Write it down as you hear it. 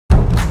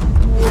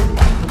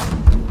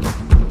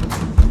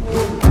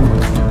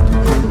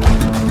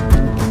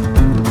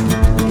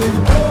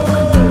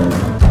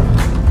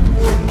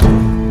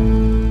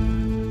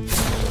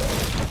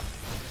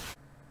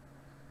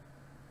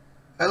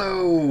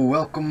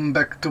Welcome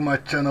back to my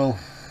channel.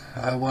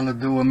 I want to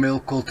do a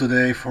mail call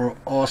today for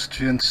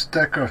Austrian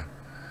Stacker.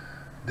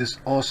 This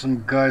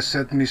awesome guy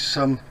sent me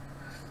some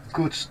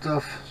good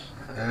stuff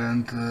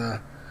and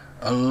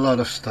a lot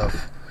of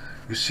stuff.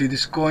 You see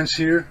these coins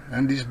here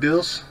and these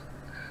bills?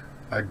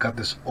 I got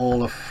this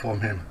all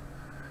from him.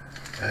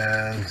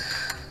 And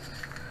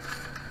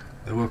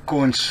there were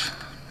coins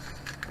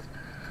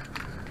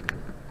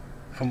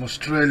from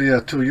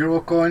Australia, 2 euro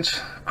coins,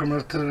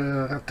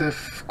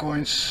 commemorative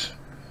coins,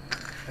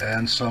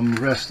 and some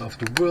rest of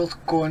the world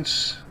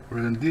coins were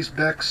in these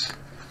bags.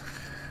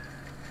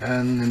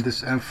 And in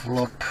this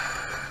envelope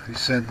he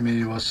sent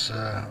me was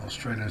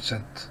Australian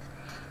cent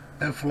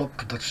envelope,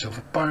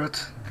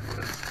 DutchSilverpirate,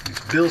 with these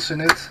bills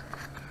in it,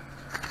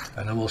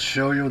 and I will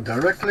show you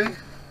directly.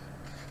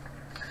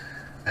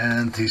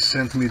 And he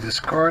sent me this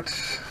card,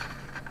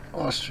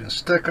 Austrian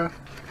Stacker.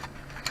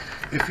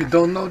 If you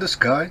don't know this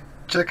guy,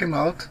 check him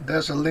out.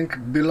 There's a link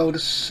below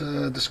this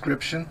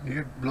description,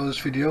 here below this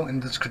video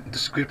in the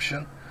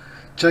description.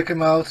 Check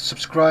him out,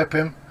 subscribe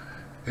him.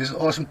 He's an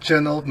awesome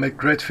channel, make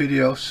great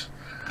videos.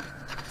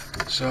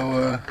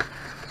 So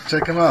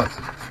check him out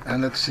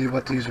and let's see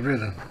what he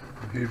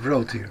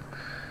wrote here.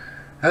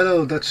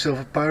 Hello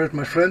DutchSilverpirate,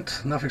 my friend.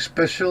 Nothing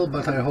special,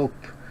 but I hope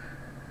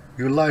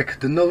you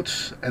like the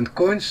notes and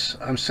coins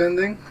I'm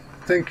sending.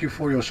 Thank you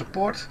for your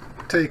support.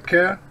 Take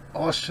care,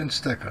 Austrian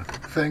Stacker.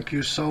 Thank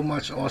you so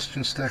much,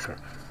 Austrian Stacker.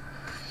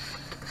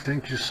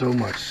 Thank you so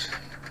much.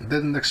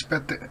 Didn't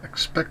expect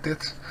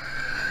it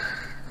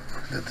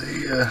that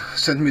he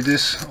sent me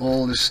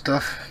all this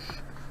stuff.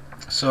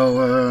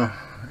 So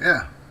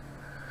yeah,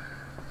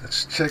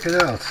 let's check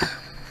it out.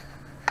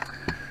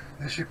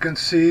 As you can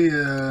see,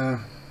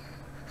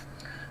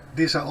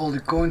 these are all the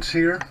coins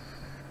here,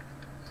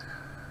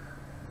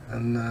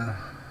 and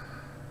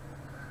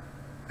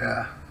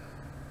yeah,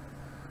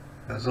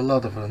 there's a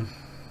lot of them.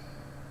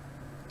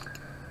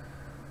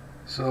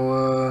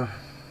 So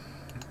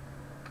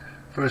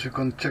first we're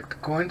going to check the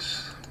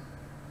coins.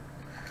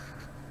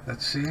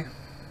 Let's see,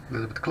 a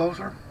little bit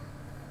closer.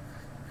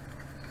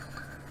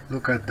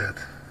 Look at that.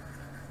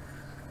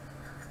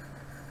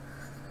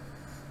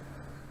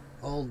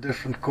 All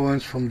different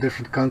coins from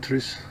different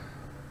countries.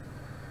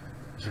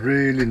 It's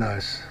really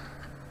nice.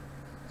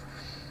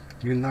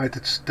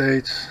 United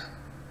States,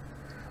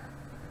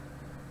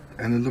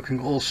 and they're looking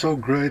all so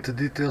great. The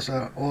details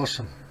are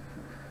awesome.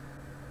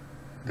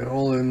 They're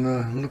all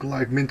in look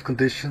like mint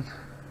condition.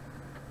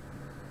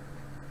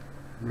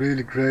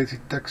 Really great.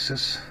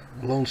 Texas,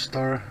 Lone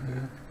Star,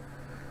 yeah.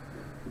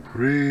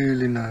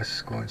 Really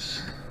nice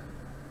coins.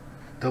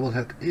 Double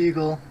head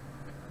eagle,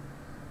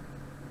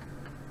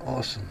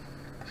 awesome.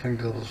 I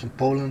think that was in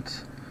Poland.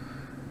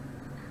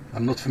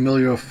 I'm not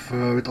familiar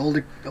with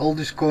all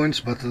these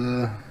coins, but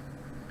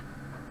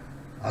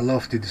I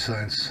love the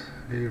designs.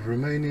 Here,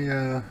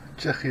 Romania,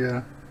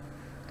 Czechia,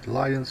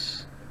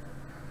 lions.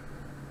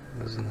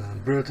 There's a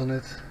bird on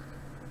it.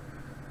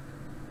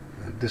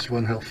 And this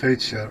one,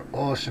 Helvetia,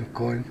 awesome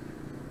coin.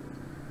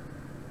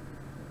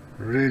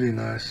 Really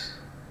nice.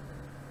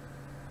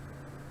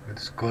 With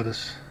this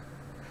goddess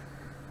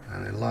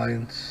and the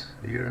lions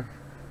here,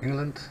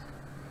 England.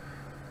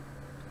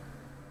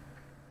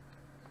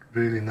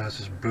 Really nice,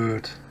 this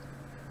bird.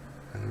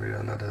 And we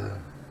have another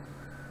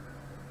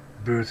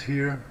bird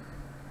here.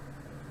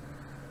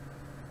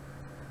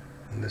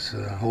 And this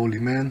holy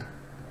man.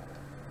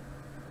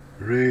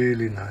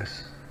 Really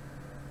nice.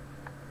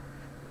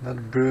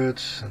 Another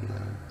birds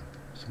and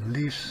some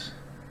leaves.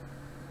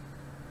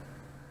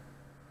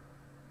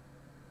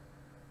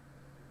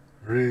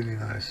 Really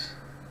nice.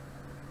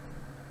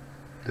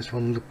 This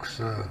one looks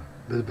a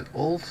little bit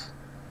old.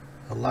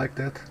 I like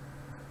that.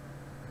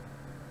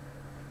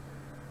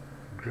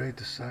 Great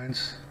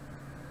designs.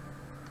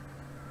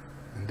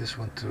 And this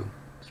one too.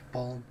 It's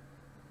palm.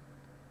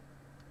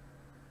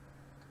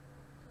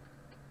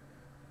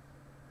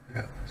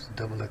 Yeah, it's a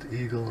double-head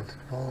eagle with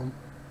palm.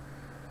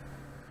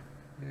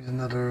 Here's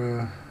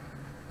another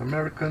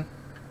American.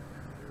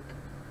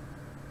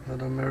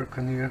 Another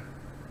American here.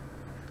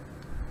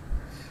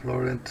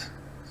 Florent.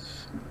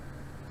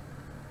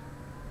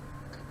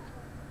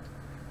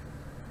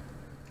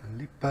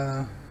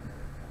 Lipa.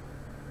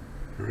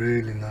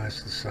 Really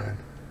nice design.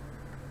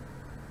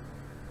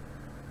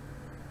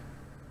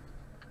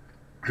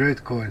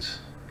 Great coins.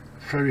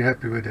 Very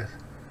happy with it.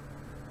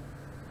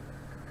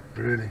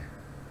 Really.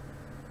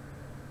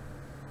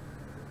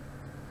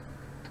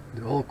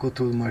 They all go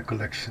to my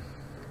collection.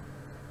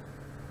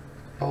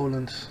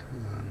 Poland,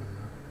 and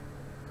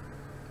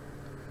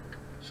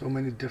so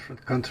many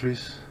different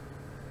countries,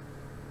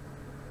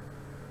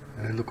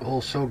 and they look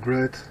all so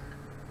great.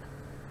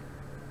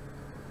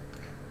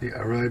 The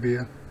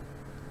Arabia,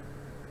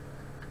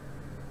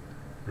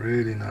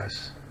 really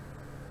nice.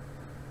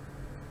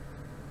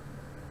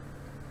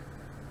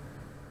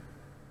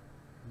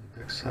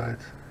 Back side,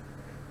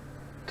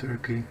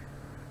 Turkey.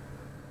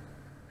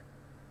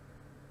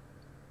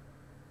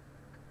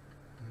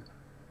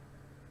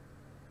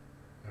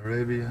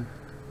 Arabia,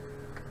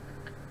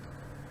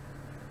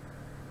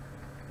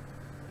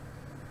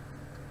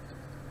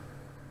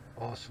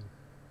 Awesome.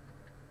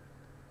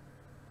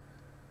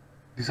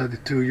 These are the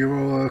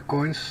 €2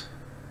 coins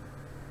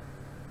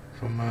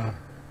from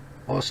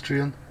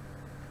Austrian.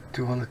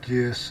 200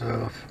 years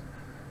of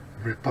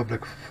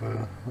Republic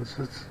of, what's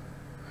it?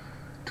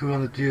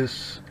 200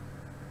 years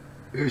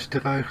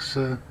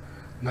Österreichische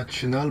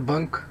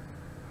Nationalbank.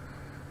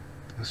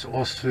 That's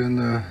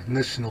Austrian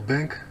National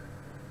Bank.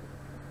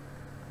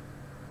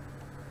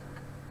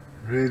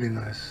 Really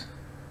nice.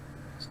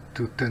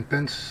 2 10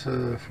 pence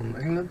from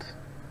England.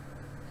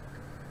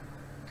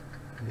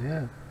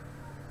 Yeah.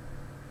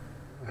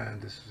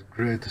 And this is a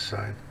great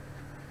design.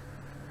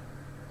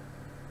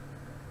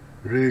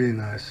 Really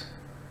nice.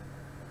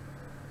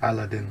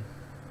 Aladdin,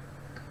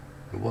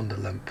 the wonder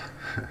lamp.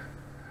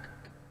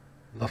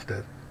 Love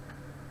that.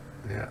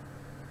 Yeah.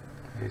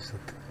 Here's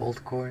that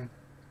old coin.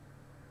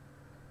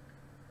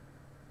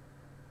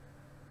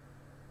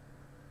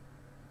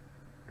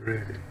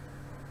 Really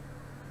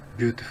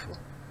beautiful.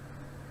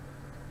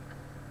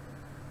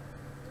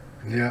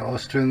 Yeah,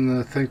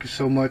 Austrian, thank you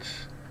so much.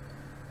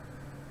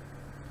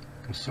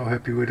 I'm so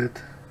happy with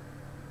it.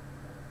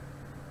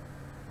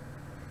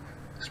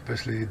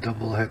 Especially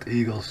double head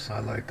eagles, I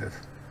like that.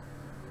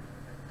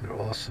 They're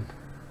awesome.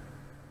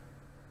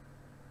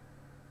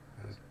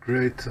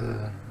 Great,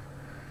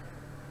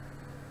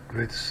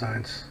 great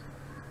designs.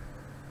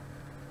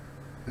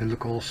 They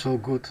look all so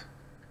good.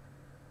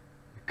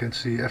 You can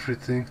see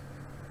everything.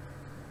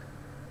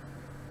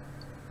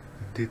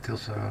 The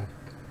details are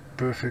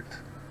perfect.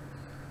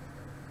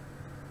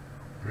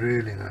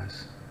 Really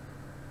nice.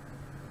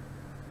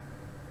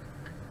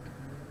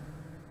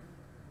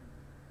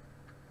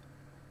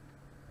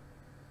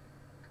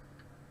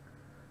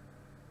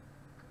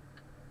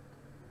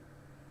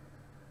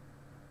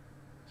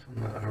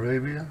 From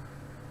Arabia,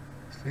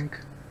 I think.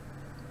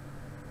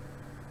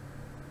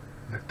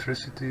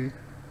 Electricity,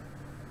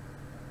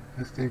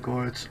 I think,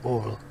 or it's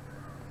oil.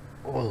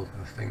 Oil,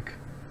 I think.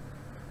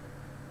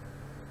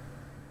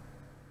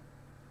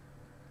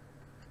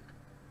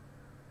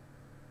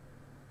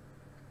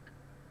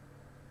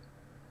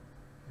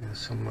 Yeah,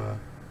 some,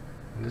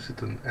 what is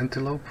it, an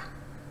antelope,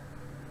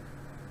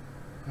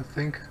 I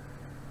think.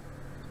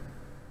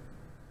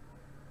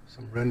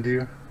 Some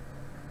reindeer.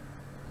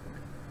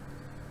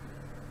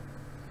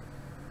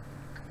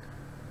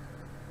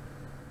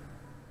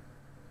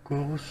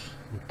 Chorus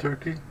from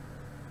Turkey.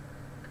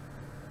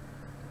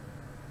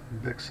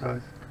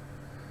 Backside.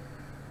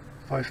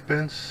 5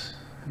 pence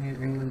in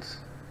England.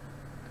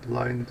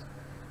 Lined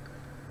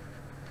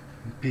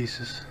in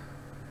pieces.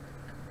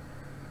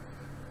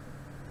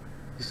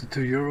 This is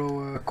the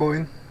 €2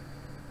 coin.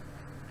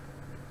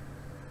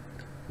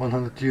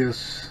 100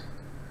 years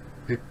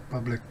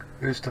Republic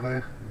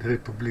Österreich, the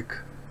Republic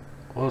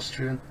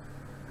Austrian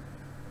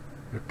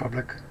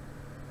Republic.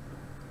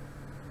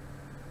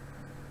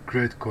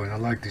 Great coin. I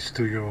like these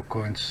 €2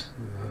 coins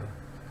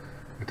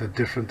with the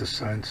different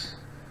designs.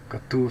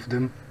 Got 2 of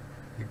them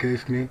he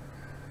gave me.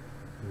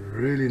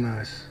 Really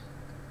nice.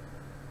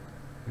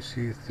 You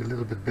see it a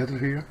little bit better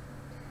here.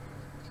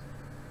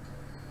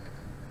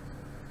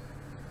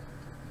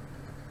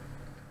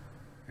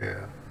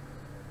 Yeah.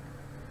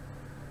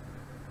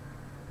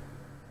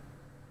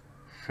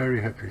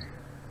 Very happy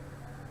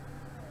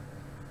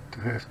to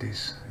have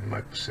these in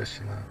my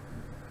possession now.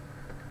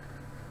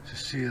 You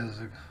see,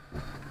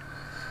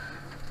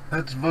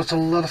 that was a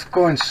lot of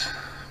coins.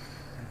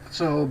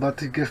 So, but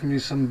he gave me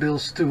some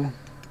bills too.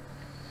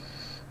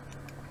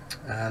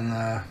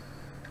 And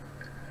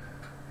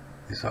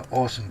these are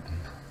awesome,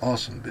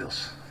 awesome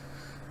bills,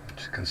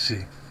 which you can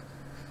see.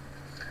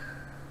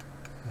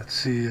 Let's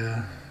see,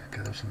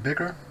 get them some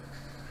bigger.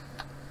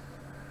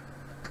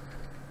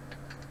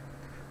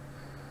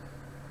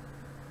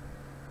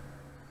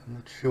 I'm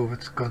not sure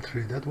which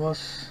country that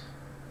was.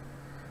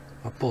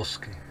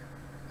 Polski.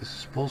 This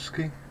is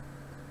Polski.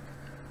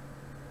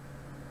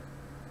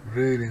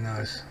 Really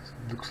nice.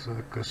 Looks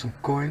like some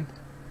coin.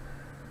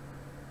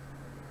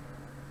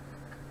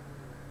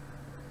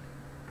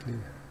 Yeah.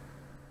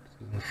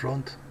 In the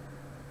front.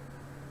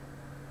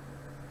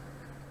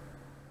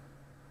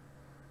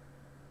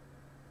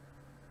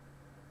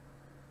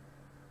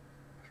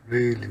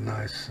 Really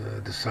nice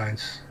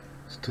designs.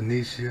 It's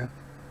Tunisia.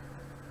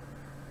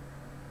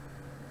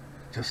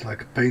 Just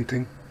like a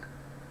painting.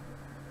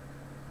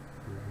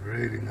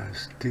 Really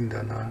nice.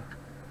 Tindana.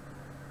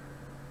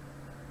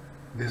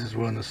 This is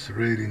one that's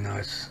really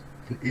nice.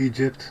 From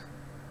Egypt.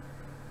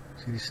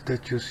 See these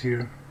statues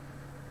here.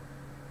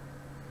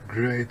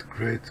 Great,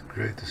 great,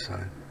 great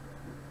design.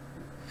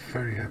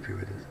 Very happy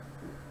with it.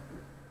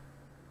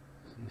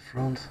 In the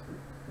front.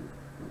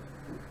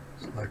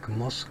 It's like a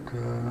mosque,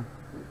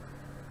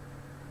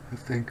 I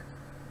think.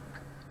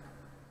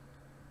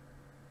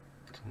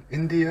 It's from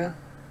India.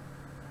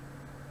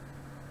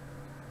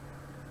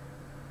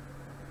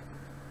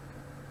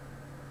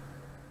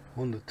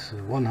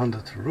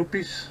 $100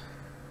 rupees.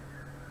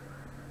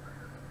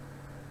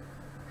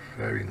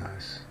 Very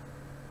nice.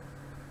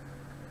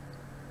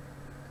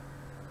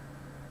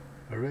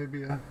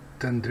 Arabia,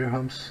 10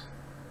 dirhams.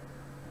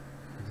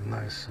 With a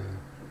nice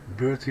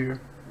bird here.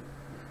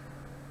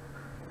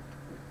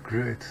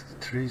 great. The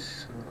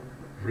trees,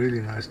 really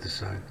nice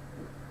design.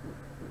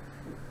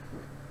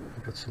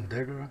 We got some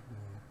dagger.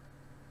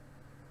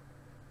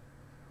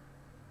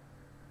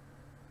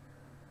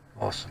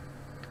 Awesome.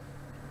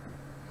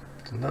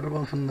 It's another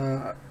one from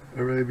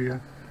Arabia.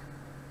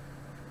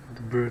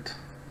 The bird,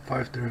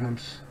 5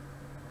 dirhams.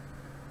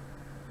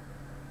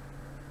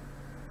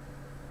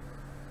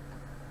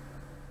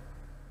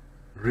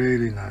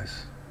 Really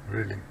nice,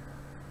 really.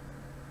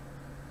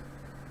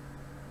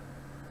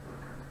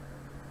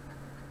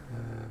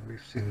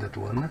 We've seen that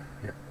one,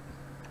 yeah.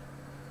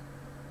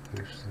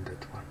 We've seen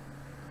that one.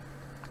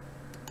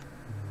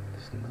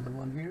 There's another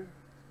one here.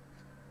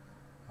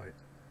 Oh, yeah.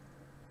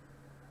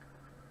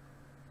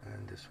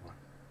 And this one.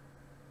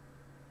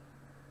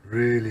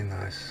 Really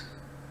nice.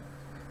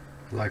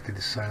 I like the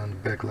design on the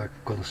back, like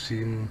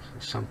Colosseum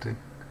or something.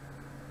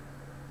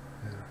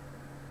 Yeah.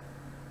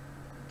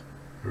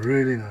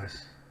 Really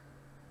nice.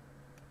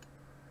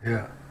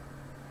 Yeah.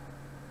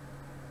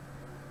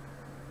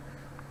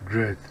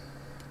 Great.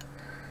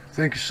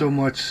 Thank you so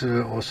much,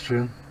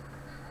 Austrian.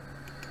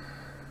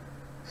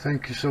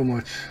 Thank you so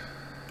much.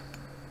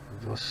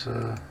 It was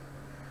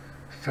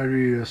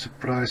very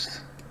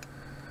surprised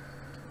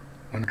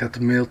when I got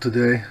the mail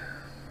today.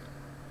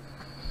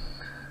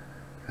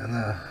 And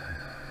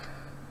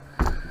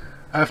I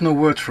have no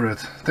words for it.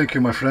 Thank you,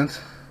 my friend.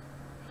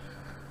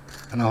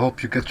 And I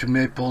hope you get your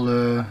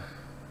maple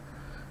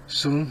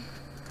soon.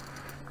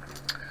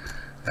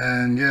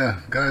 And yeah,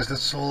 guys,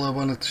 that's all I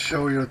wanted to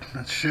show you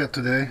and share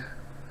today.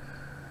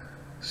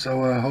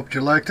 So I hope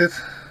you liked it.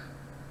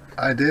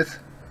 I did.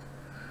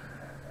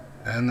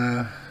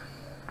 And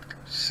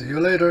see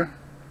you later.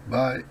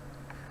 Bye.